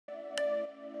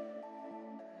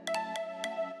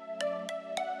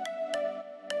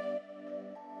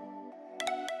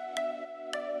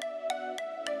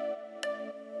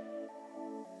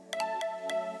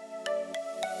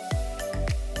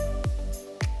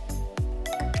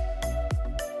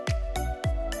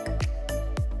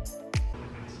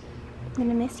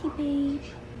gonna miss you, babe.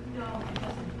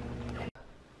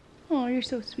 Oh, you're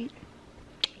so sweet.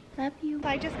 Love you. So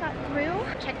I just got through,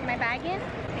 checked my bag in.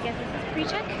 I guess this is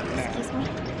pre-check. Excuse me.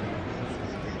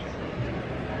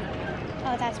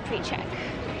 Oh, that's pre-check.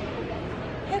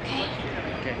 Okay.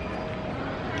 Okay.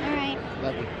 All right.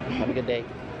 Love you. Have a good day.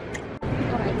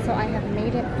 Alright, so I have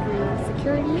made it through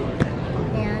security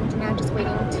and now just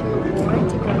waiting to board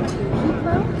to go to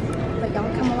Heathrow. But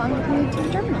y'all come along with me to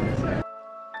the terminal.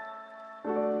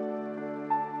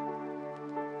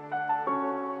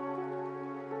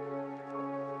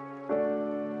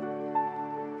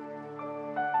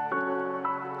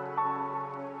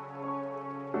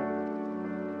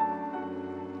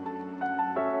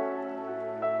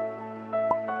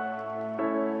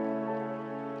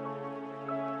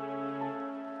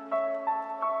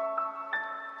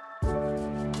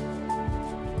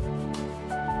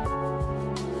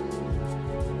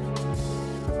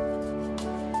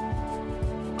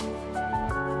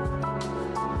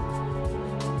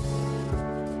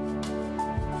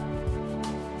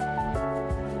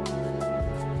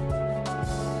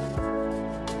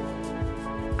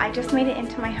 I just made it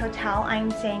into my hotel.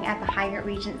 I'm staying at the Hyatt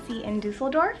Regency in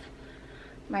Dusseldorf.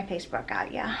 My face broke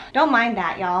out, yeah. Don't mind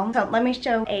that, y'all. So let me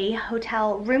show a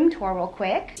hotel room tour real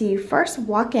quick. So you first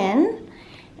walk in,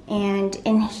 and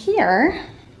in here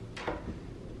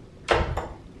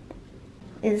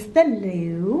is the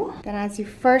loo. Then as you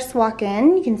first walk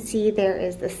in, you can see there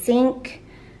is the sink,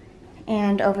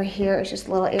 and over here is just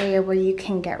a little area where you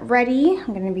can get ready.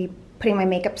 I'm gonna be putting my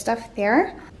makeup stuff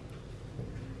there.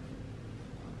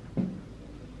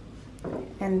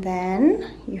 And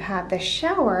then you have the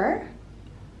shower.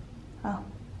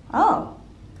 Oh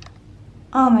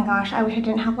my gosh, I wish I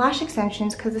didn't have lash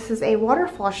extensions because this is a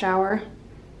waterfall shower.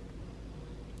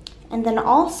 And then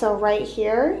also right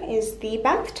here is the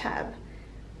bathtub.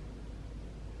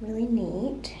 Really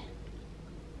neat.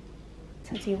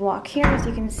 So as you walk here, as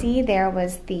you can see, there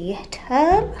was the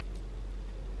tub.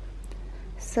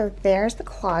 So there's the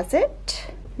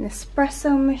closet, an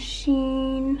espresso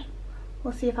machine.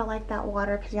 We'll see if I like that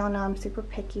water because y'all know I'm super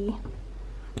picky.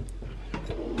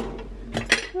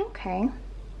 Okay.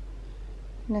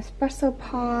 Nespresso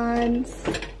pods.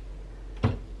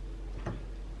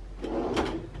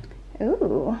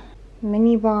 Ooh.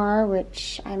 Mini bar,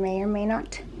 which I may or may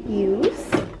not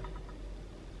use.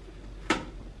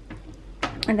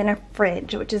 And then a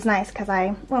fridge, which is nice because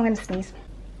I'm gonna sneeze.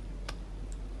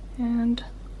 And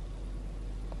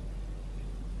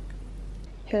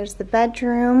here's the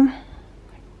bedroom.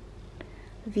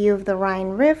 View of the Rhine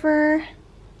River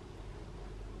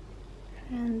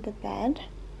and the bed.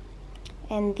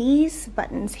 And these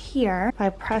buttons here, if I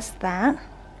press that,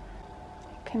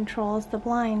 it controls the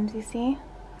blinds, you see?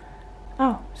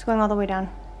 Oh, it's going all the way down.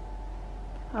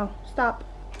 Oh, stop.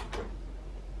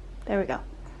 There we go.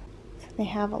 So they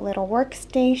have a little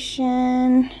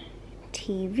workstation,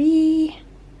 TV.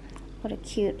 What a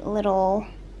cute little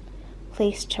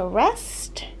place to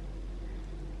rest.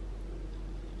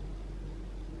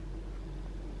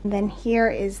 And then here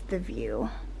is the view.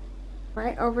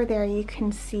 Right over there you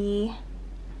can see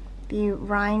the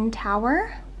Rhine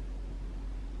Tower.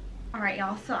 Alright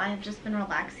y'all, so I have just been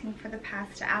relaxing for the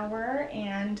past hour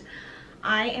and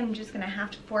I am just gonna have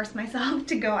to force myself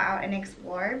to go out and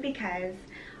explore because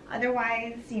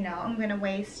otherwise, you know, I'm gonna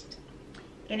waste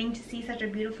getting to see such a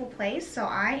beautiful place. So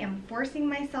I am forcing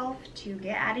myself to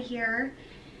get out of here.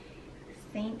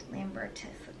 St. Lambertus,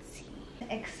 let's see.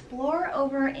 Explore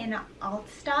over in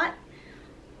Altstadt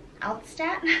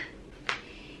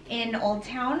in Old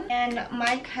Town. And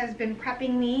Mike has been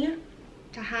prepping me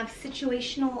to have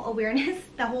situational awareness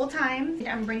the whole time.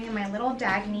 I'm bringing my little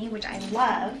Dagne, which I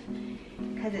love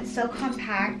because it's so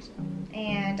compact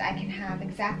and I can have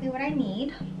exactly what I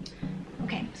need.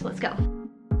 Okay, so let's go.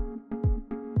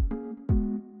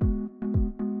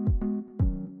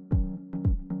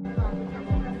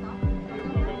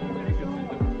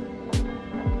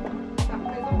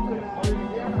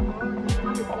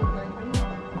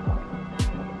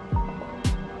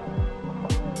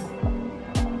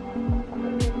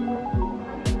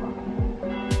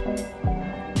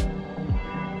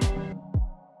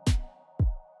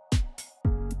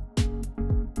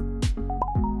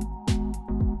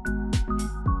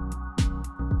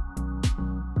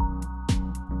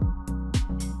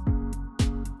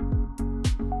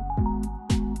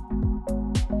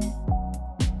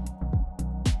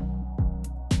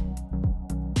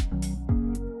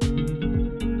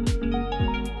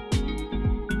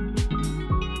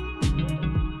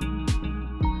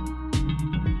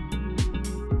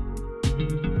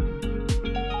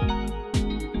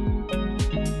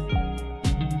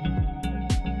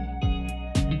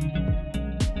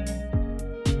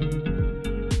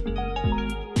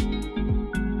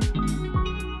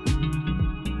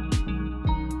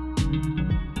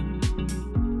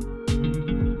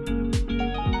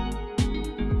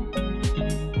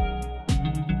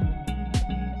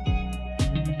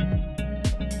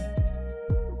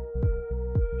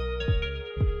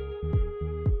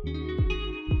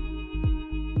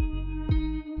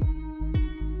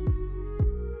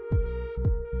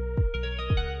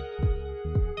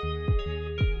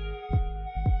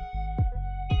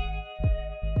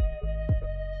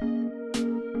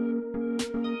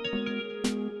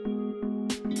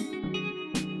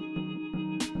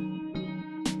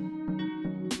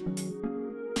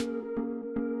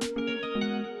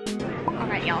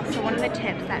 y'all, so one of the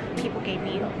tips that people gave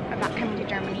me about coming to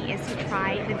Germany is to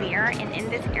try the beer, and in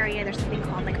this area there's something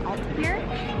called like Altbier.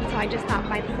 So I just stopped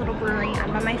by this little brewery.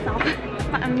 I'm by myself,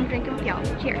 but I'm drinking with y'all.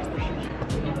 Cheers.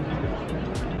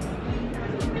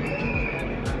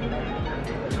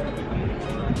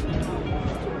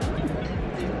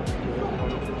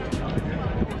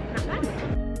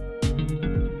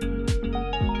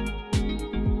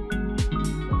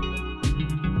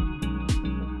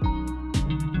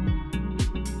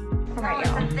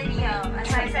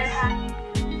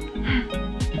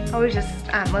 I was just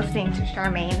listening to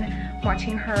Charmaine,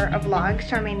 watching her vlogs,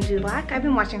 Charmaine Dulac. I've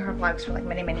been watching her vlogs for like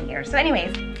many years. So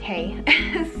anyways, hey,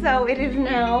 so it is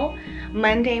now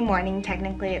Monday morning.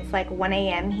 Technically it's like 1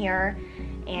 a.m. here,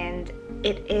 and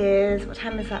it is, what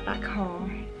time is that back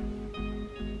home?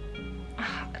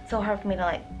 It's so hard for me to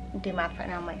like do math right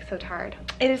now. I'm like so tired.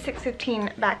 It is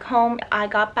 6:15 back home. I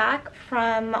got back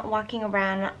from walking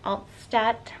around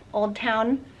Altstadt, Old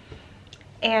Town,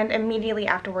 and immediately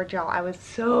afterwards, y'all, I was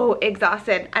so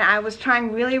exhausted, and I was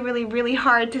trying really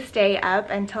hard to stay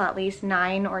up until at least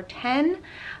 9 or 10,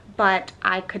 but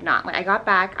I could not. Like, I got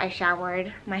back, I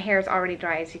showered, my hair is already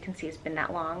dry, as you can see, it's been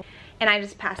that long, and I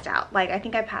just passed out. Like, I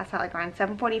think I passed out like around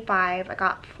 7:45. I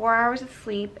got 4 hours of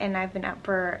sleep, and I've been up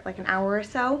for like an hour or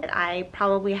so. I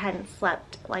probably hadn't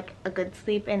slept like a good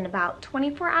sleep in about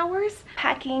 24 hours.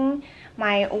 Packing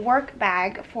my work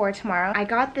bag for tomorrow. I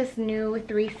got this new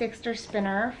 3-6er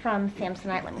spinner from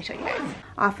Samsonite. Let me show you guys.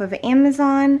 Off of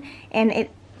Amazon, and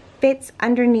it fits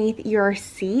underneath your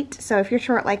seat. So if you're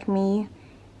short like me,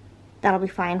 that'll be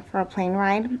fine for a plane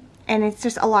ride. And it's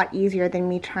just a lot easier than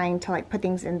me trying to like put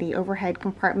things in the overhead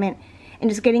compartment, and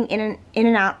just getting in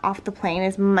and out off the plane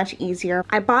is much easier.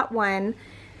 I bought one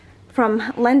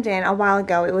from London a while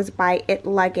ago. It was by It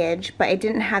Luggage, but it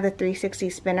didn't have the 360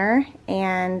 spinner,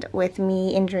 and with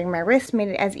me injuring my wrist, made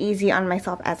it as easy on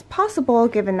myself as possible,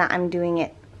 given that I'm doing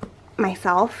it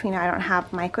myself. You know, I don't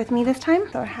have Mike with me this time.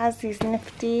 So it has these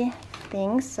nifty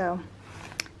things. So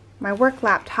my work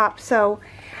laptop. So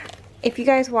if you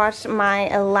guys watched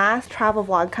my last travel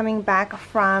vlog coming back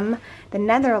from the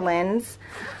Netherlands,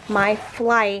 my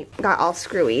flight got all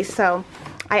screwy. So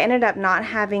I ended up not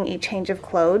having a change of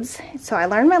clothes. So I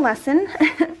learned my lesson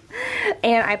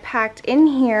and I packed in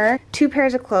here 2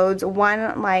 pairs of clothes,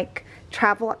 one like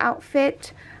travel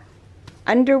outfit,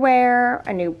 underwear,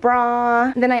 a new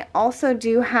bra. Then I also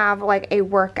do have like a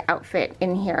work outfit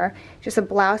in here, just a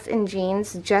blouse and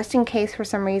jeans, just in case for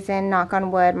some reason, knock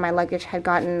on wood, my luggage had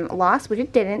gotten lost, which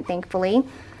it didn't, thankfully.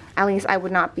 At least I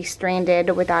would not be stranded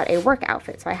without a work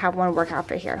outfit. So I have one work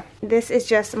outfit here. This is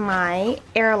just my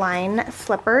airline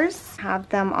slippers. I have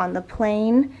them on the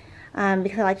plane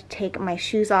because I like to take my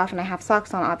shoes off, and I have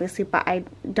socks on obviously, but I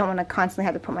don't want to constantly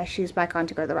have to put my shoes back on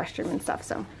to go to the restroom and stuff.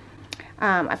 So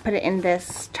I put it in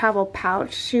this travel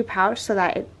pouch, shoe pouch, so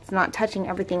that it's not touching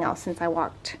everything else since I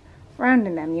walked around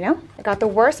in them, you know? I got the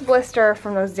worst blister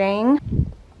from those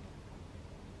dang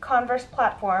Converse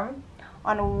platform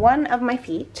on one of my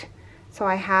feet. So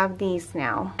I have these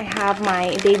now. I have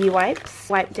my baby wipes,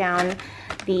 wipe down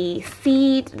the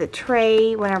seat, the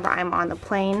tray, whenever I'm on the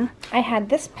plane. I had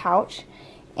this pouch,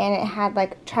 and it had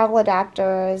like travel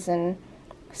adapters and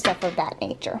stuff of that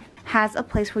nature. Has a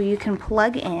place where you can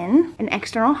plug in an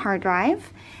external hard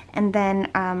drive, and then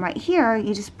right here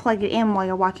you just plug it in while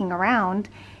you're walking around,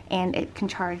 and it can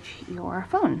charge your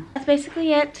phone. That's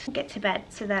basically it. Get to bed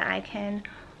so that I can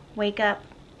wake up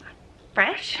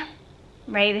fresh,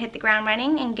 ready to hit the ground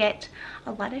running and get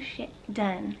a lot of shit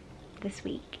done this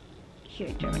week here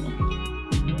in Germany.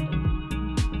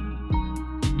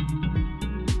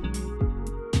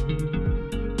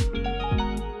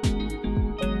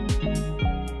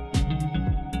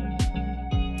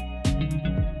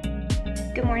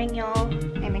 Good morning, y'all.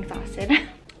 I'm exhausted.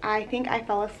 I think I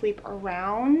fell asleep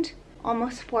around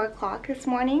almost 4 o'clock this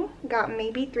morning. Got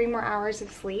maybe 3 more hours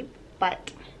of sleep,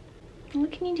 but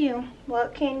what can you do?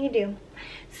 What can you do?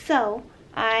 So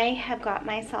I have got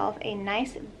myself a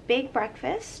nice big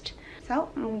breakfast. So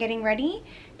I'm getting ready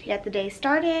to get the day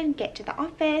started, get to the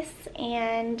office,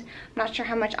 and I'm not sure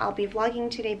how much I'll be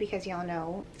vlogging today because y'all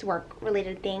know it's work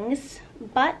related things,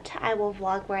 but I will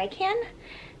vlog where I can.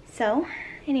 So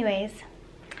anyways,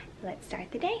 let's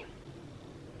start the day.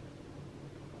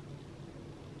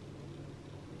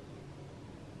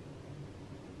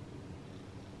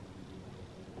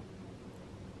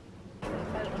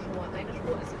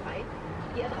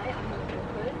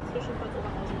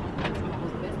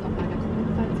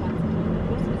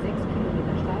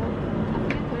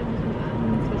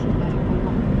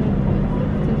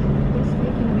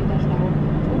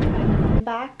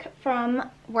 Back from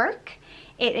work,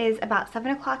 It is about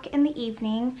 7 o'clock in the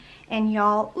evening, and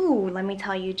y'all, ooh, let me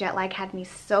tell you, jet lag had me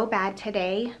so bad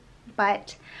today,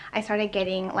 but I started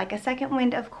getting like a second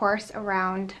wind, of course,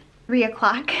 around 3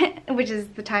 o'clock, which is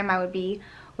the time I would be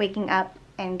waking up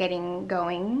and getting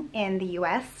going in the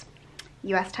US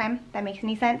time, if that makes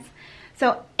any sense.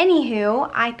 So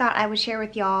anywho, I thought I would share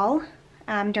with y'all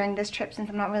during this trip, since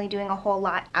I'm not really doing a whole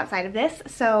lot outside of this.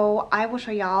 So I will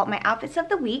show y'all my outfits of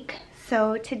the week.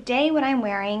 So today what I'm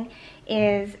wearing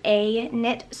is a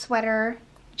knit sweater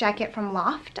jacket from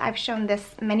Loft. I've shown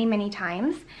this many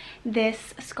times.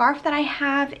 This scarf that I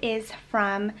have is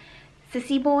from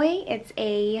Sissy Boy. It's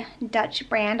a Dutch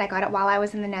brand. I got it while I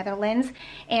was in the Netherlands,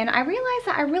 and I realized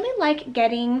that I really like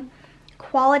getting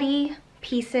quality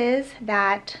pieces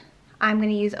that I'm going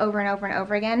to use over and over and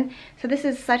over again. So this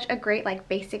is such a great like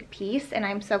basic piece, and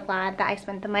I'm so glad that I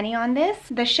spent the money on this.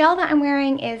 The shell that I'm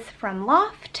wearing is from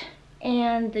Loft,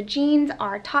 and the jeans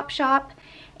are Topshop,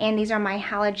 and these are my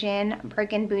halogen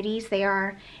Bergen booties. They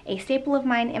are a staple of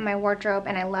mine in my wardrobe,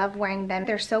 and I love wearing them.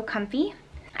 They're so comfy.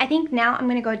 I think now I'm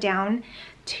going to go down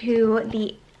to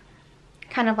the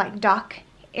kind of like dock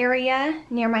area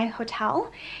near my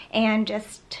hotel and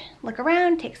just look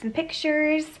around, take some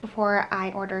pictures before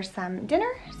I order some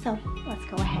dinner. So let's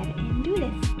go ahead and do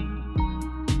this.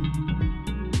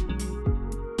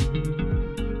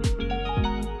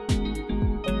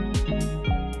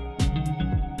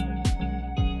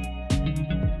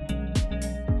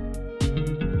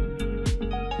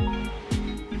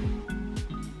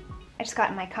 I just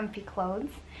got in my comfy clothes.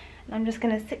 I'm just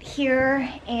gonna sit here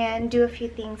and do a few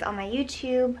things on my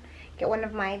YouTube, get one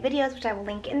of my videos, which I will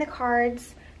link in the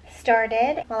cards,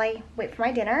 started while I wait for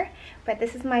my dinner. But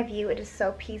this is my view. It is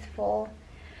so peaceful.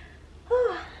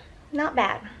 Oh, not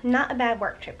bad. Not a bad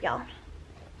work trip, y'all.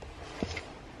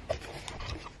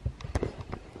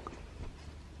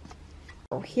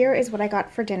 So here is what I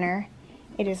got for dinner.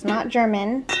 It is not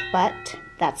German, but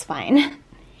that's fine.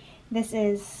 This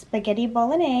is spaghetti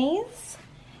bolognese.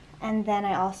 And then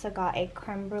I also got a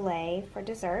creme brulee for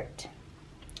dessert.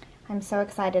 I'm so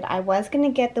excited. I was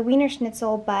gonna get the Wiener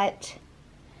Schnitzel, but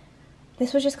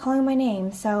this was just calling my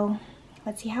name, so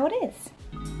let's see how it is.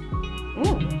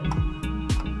 Ooh.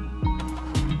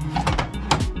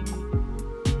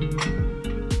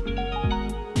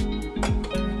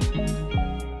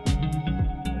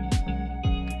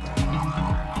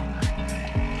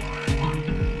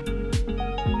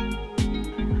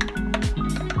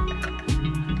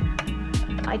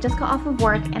 I just got off of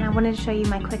work and I wanted to show you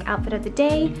my quick outfit of the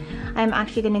day. I'm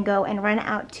actually gonna go and run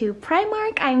out to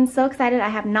Primark. I'm so excited. I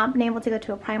have not been able to go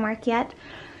to a Primark yet.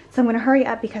 So I'm gonna hurry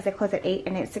up because they close at 8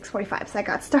 and it's 6:45, so I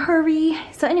got to hurry.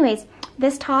 So anyways,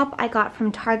 this top I got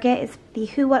from Target. It's the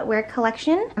Who What Wear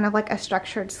collection. And I have like a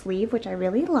structured sleeve, which I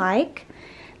really like.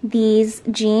 These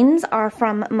jeans are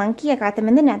from Monkey. I got them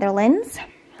in the Netherlands.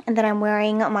 And then I'm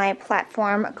wearing my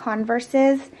platform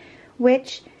Converses,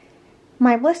 which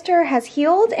my blister has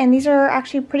healed, and these are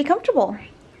actually pretty comfortable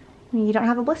when you don't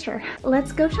have a blister.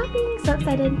 Let's go shopping, so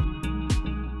excited.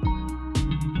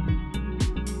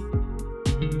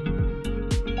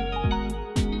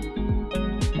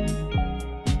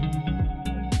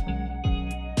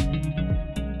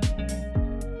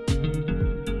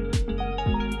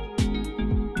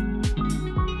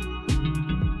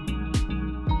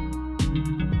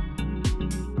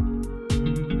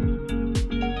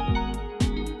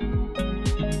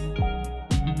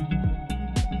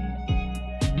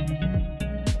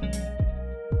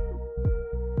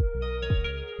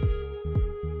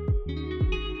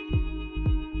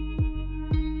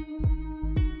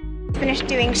 Finished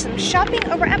doing some shopping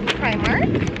over at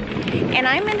Primark, and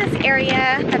I'm in this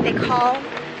area that they call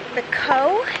the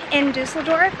Co in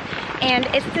Dusseldorf, and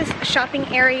it's this shopping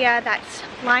area that's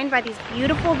lined by these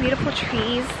beautiful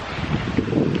trees.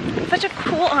 Such a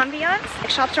cool ambiance. The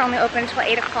shops are only open until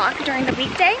 8 o'clock during the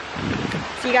weekday,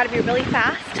 so you gotta be really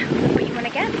fast with what you want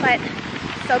to get, but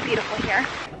so beautiful here.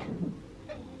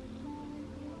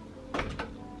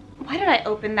 Why did I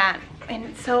open that? And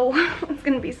it's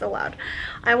gonna be so loud.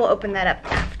 I will open that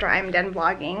up after I'm done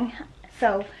vlogging.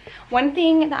 So one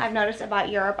thing that I've noticed about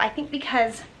Europe, I think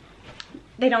because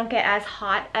they don't get as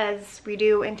hot as we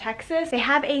do in Texas, they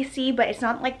have AC, but it's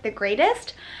not like the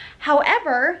greatest.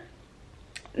 However,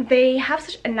 they have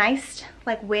such a nice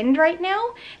like wind right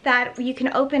now that you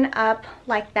can open up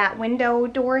like that window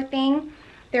door thing.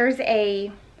 There's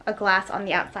a glass on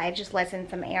the outside, just lets in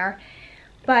some air.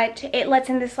 But it lets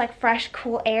in this like fresh,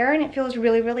 cool air, and it feels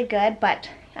really good. But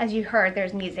as you heard,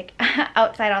 there's music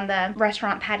outside on the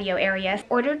restaurant patio area.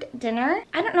 Ordered dinner.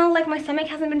 I don't know, like my stomach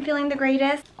hasn't been feeling the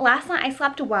greatest. Last night I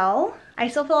slept well. I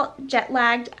still felt jet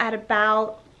lagged at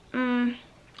about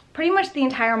pretty much the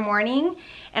entire morning,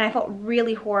 and I felt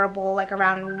really horrible like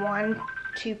around 1,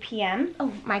 2 p.m.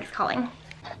 Oh, Mike's calling.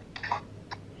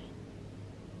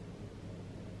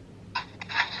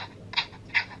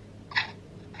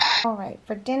 All right,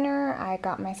 for dinner, I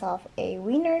got myself a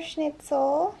Wiener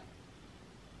Schnitzel,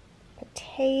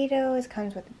 potatoes,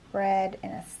 comes with bread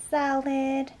and a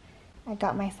salad. I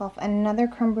got myself another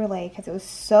creme brulee because it was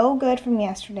so good from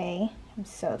yesterday. I'm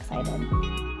so excited.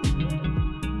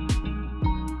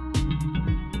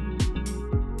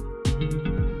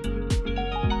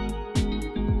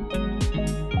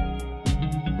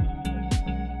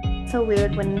 So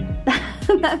weird when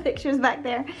that picture's back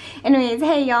there. Anyways,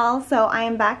 hey y'all, so I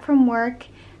am back from work.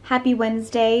 Happy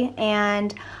Wednesday,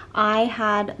 and I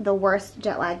had the worst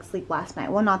jet lag sleep last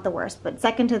night. Well, not the worst, but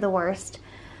second to the worst.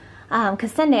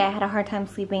 Because Sunday I had a hard time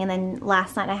sleeping, and then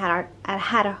last night I had a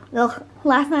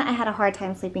hard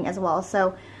time sleeping as well.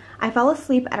 So I fell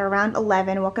asleep at around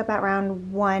 11, woke up at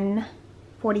around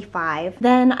 1:45.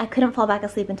 Then I couldn't fall back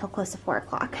asleep until close to 4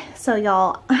 o'clock. So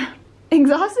y'all,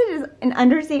 exhausted is an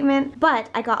understatement, but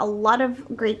I got a lot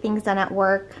of great things done at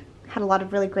work, had a lot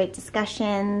of really great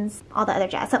discussions, all the other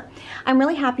jazz. So I'm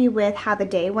really happy with how the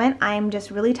day went. I'm just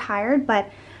really tired,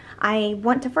 but I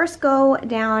want to first go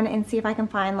down and see if I can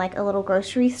find like a little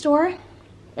grocery store.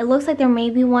 It looks like there may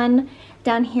be one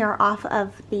down here off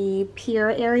of the pier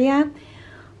area.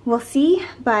 We'll see,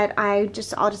 but I'll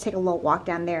just take a little walk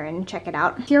down there and check it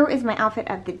out. Here is my outfit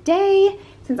of the day.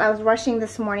 Since I was rushing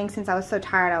this morning, since I was so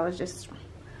tired, I was just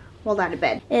rolled out of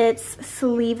bed. It's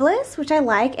sleeveless, which I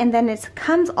like, and then it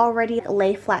comes already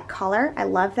lay flat collar. I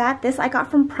love that. This I got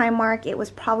from Primark. It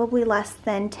was probably less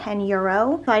than 10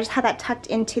 euro. So I just had that tucked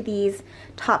into these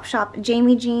Topshop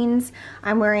Jamie jeans.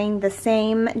 I'm wearing the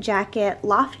same jacket,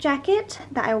 loft jacket,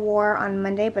 that I wore on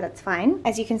Monday, but that's fine.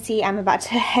 As you can see, I'm about to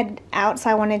head out, so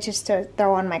I wanted just to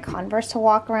throw on my Converse to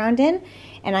walk around in,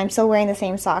 and I'm still wearing the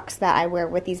same socks that I wear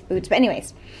with these boots. But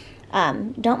anyways,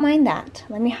 don't mind that.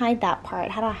 Let me hide that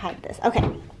part. How do I hide this? Okay.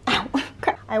 Ow.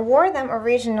 I wore them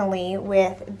originally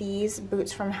with these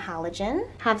boots from Halogen.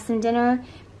 Have some dinner,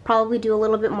 probably do a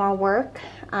little bit more work,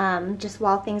 just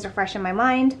while things are fresh in my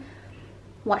mind.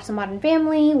 Watch some Modern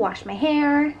Family, wash my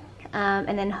hair,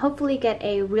 and then hopefully get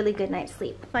a really good night's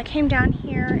sleep. I came down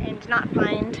here and did not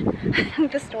find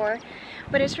the store,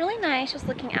 but it's really nice just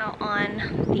looking out on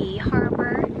the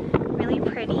harbor. Really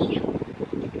pretty.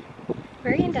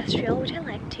 Very industrial, which I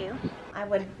like too. I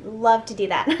would love to do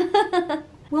that.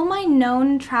 Will my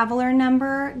known traveler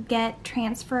number get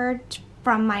transferred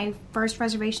from my first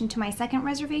reservation to my second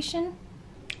reservation?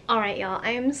 All right, y'all,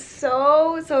 I am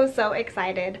so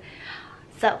excited.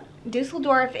 So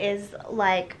Dusseldorf is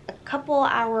like a couple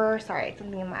hours, sorry,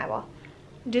 something in my eyeball.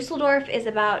 Dusseldorf is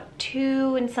about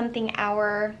 2 and something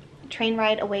hour train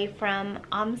ride away from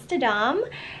Amsterdam,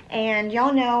 and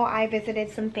y'all know I visited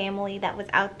some family that was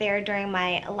out there during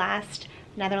my last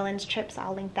Netherlands trip, so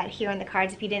I'll link that here in the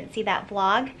cards if you didn't see that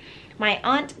vlog. My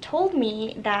aunt told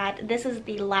me that this is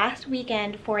the last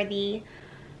weekend for the,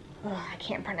 I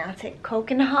can't pronounce it,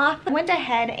 Kokenhof. I went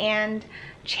ahead and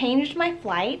changed my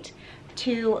flight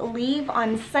to leave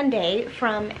on Sunday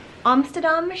from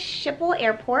Amsterdam Schiphol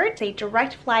Airport. It's a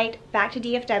direct flight back to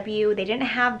DFW. They didn't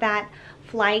have that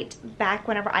flight back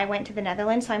whenever I went to the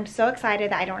Netherlands, so I'm so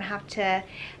excited that I don't have to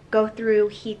go through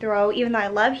Heathrow. Even though I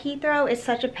love Heathrow, it's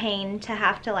such a pain to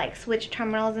have to like switch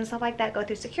terminals and stuff like that, go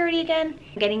through security again.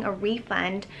 I'm getting a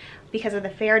refund because of the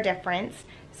fare difference,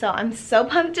 so I'm so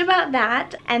pumped about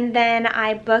that. And then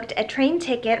I booked a train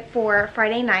ticket for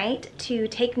Friday night to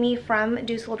take me from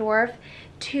Dusseldorf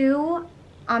to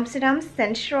Amsterdam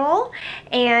Central,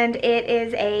 and it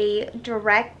is a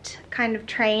direct kind of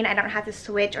train. I don't have to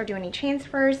switch or do any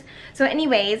transfers. So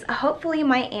anyways, hopefully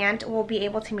my aunt will be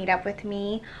able to meet up with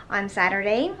me on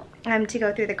Saturday to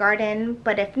go through the garden,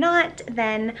 but if not,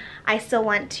 then I still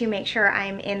want to make sure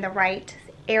I'm in the right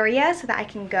area so that I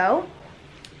can go.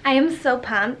 I am so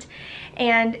pumped,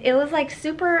 and it was like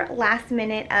super last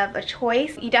minute of a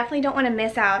choice. You definitely don't want to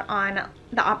miss out on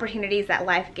the opportunities that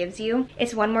life gives you.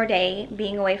 It's one more day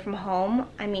being away from home.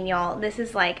 I mean, y'all, this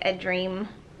is like a dream.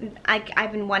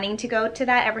 I've been wanting to go to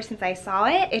that ever since I saw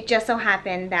it. It just so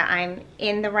happened that I'm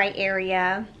in the right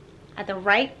area at the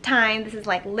right time. This is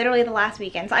like literally the last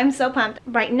weekend, so I'm so pumped.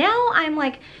 Right now I'm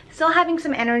like still having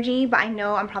some energy, but I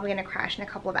know I'm probably gonna crash in a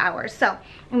couple of hours, so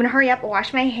I'm gonna hurry up,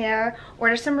 wash my hair,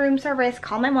 order some room service,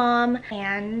 call my mom,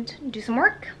 and do some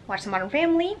work, watch some Modern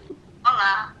Family.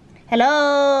 Hola.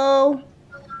 Hello.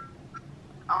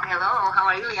 Oh, hello. How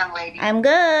are you, young lady? I'm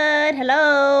good.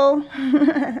 Hello.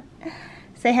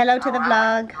 Say hello to the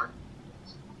vlog.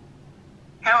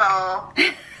 Hello.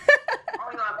 Oh,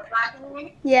 you are vlogging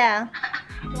me? Yeah.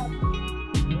 Hey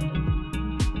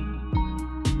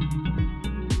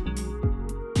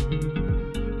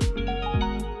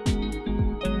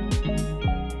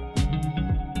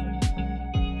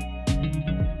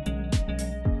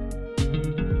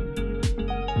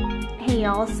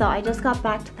y'all, so I just got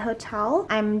back to the hotel.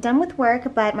 I'm done with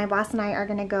work, but my boss and I are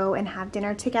gonna go and have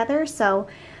dinner together, so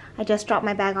I just dropped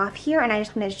my bag off here and I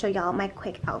just wanted to show y'all my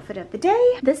quick outfit of the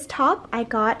day. This top I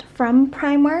got from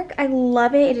Primark. I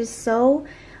love it. It is so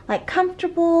like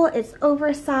comfortable, it's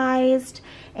oversized,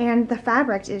 and the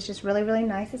fabric is just really, really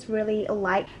nice. It's really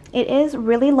light. It is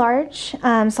really large,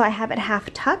 so I have it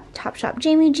half tucked. Topshop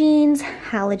Jamie jeans,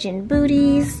 halogen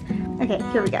booties. Okay,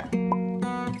 here we go.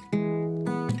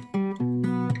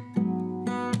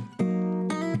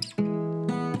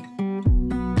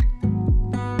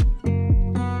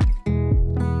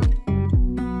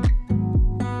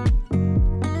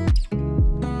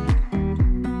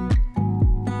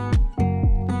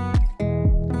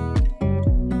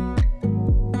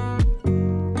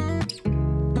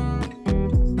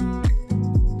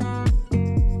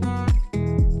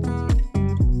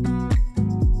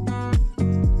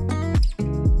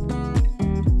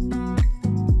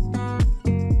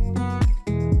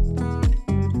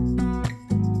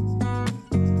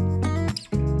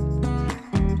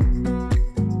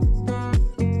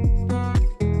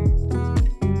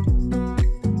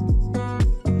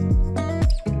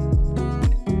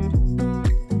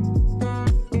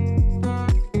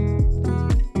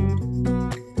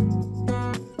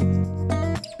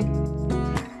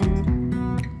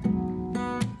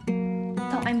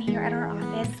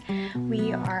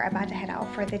 We are about to head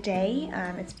out for the day.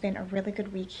 It's been a really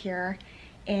good week here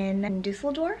in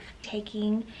Dusseldorf,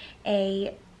 taking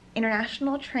a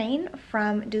international train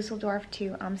from Dusseldorf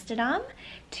to Amsterdam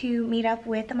to meet up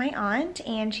with my aunt,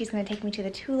 and she's going to take me to the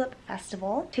Tulip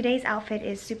Festival. Today's outfit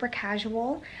is super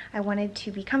casual. I wanted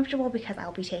to be comfortable because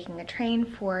I'll be taking the train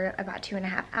for about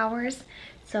 2.5 hours.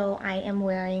 So I am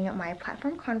wearing my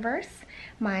platform Converse,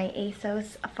 my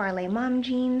ASOS Farley mom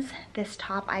jeans. This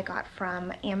top I got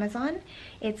from Amazon.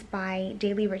 It's by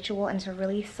Daily Ritual and it's a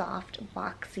really soft,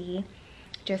 boxy,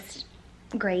 just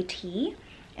gray tee.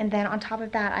 And then on top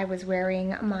of that, I was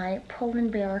wearing my Pull &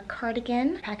 Bear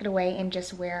cardigan. Pack it away and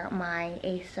just wear my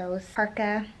ASOS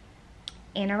parka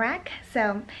anorak.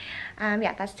 So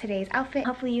yeah, that's today's outfit.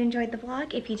 Hopefully you enjoyed the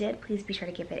vlog. If you did, please be sure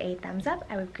to give it a thumbs up.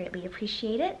 I would greatly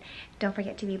appreciate it. Don't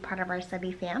forget to be part of our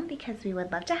subby fam because we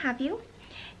would love to have you.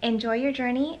 Enjoy your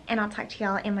journey, and I'll talk to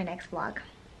y'all in my next vlog.